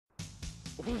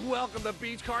Welcome to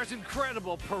Beach Car's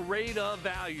incredible parade of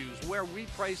values, where we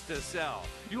price to sell.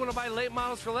 You want to buy late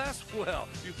models for less? Well,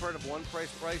 you've heard of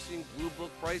one-price pricing, blue book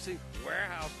pricing,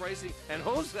 warehouse pricing, and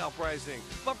wholesale pricing.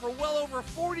 But for well over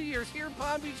 40 years here in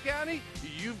Palm Beach County,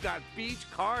 you've got Beach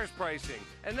Car's pricing.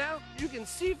 And now you can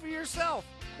see for yourself.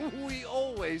 We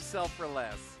always sell for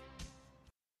less.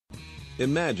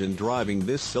 Imagine driving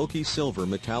this silky silver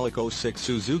metallic '06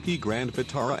 Suzuki Grand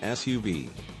Vitara SUV,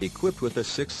 equipped with a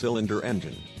 6-cylinder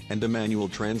engine and a manual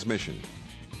transmission.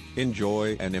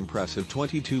 Enjoy an impressive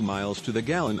 22 miles to the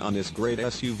gallon on this great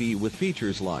SUV with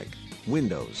features like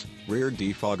windows, rear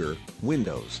defogger,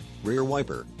 windows, rear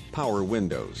wiper, power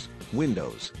windows,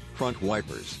 front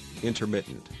wipers,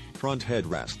 intermittent, front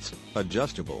headrests,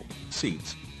 adjustable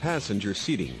seats, passenger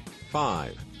seating,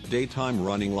 5 daytime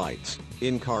running lights,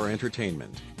 in-car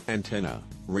entertainment, antenna,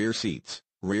 rear seats,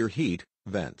 rear heat,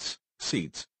 vents,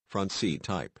 seats, front seat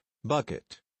type,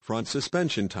 bucket, front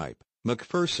suspension type,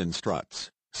 Macpherson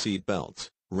Struts, seat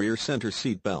belts, rear center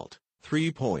seat belt,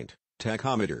 3-point,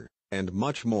 tachometer, and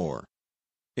much more.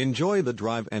 Enjoy the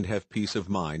drive and have peace of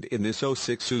mind in this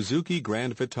 '06 Suzuki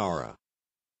Grand Vitara.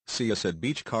 See us at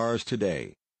Beach Cars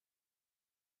today.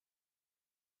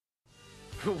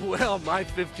 Well, my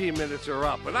 15 minutes are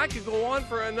up, but I could go on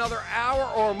for another hour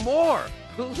or more.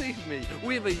 Believe me,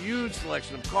 we have a huge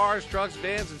selection of cars, trucks,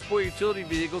 vans, and sport utility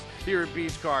vehicles here at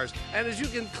Beach Cars. And as you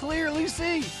can clearly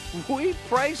see, we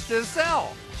price to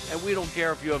sell. And we don't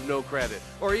care if you have no credit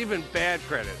or even bad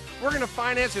credit. We're going to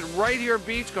finance it right here at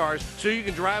Beach Cars so you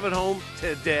can drive it home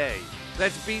today.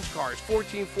 That's Beach Cars,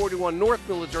 1441 North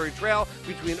Military Trail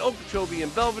between Okeechobee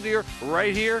and Belvedere,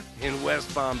 right here in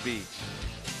West Palm Beach.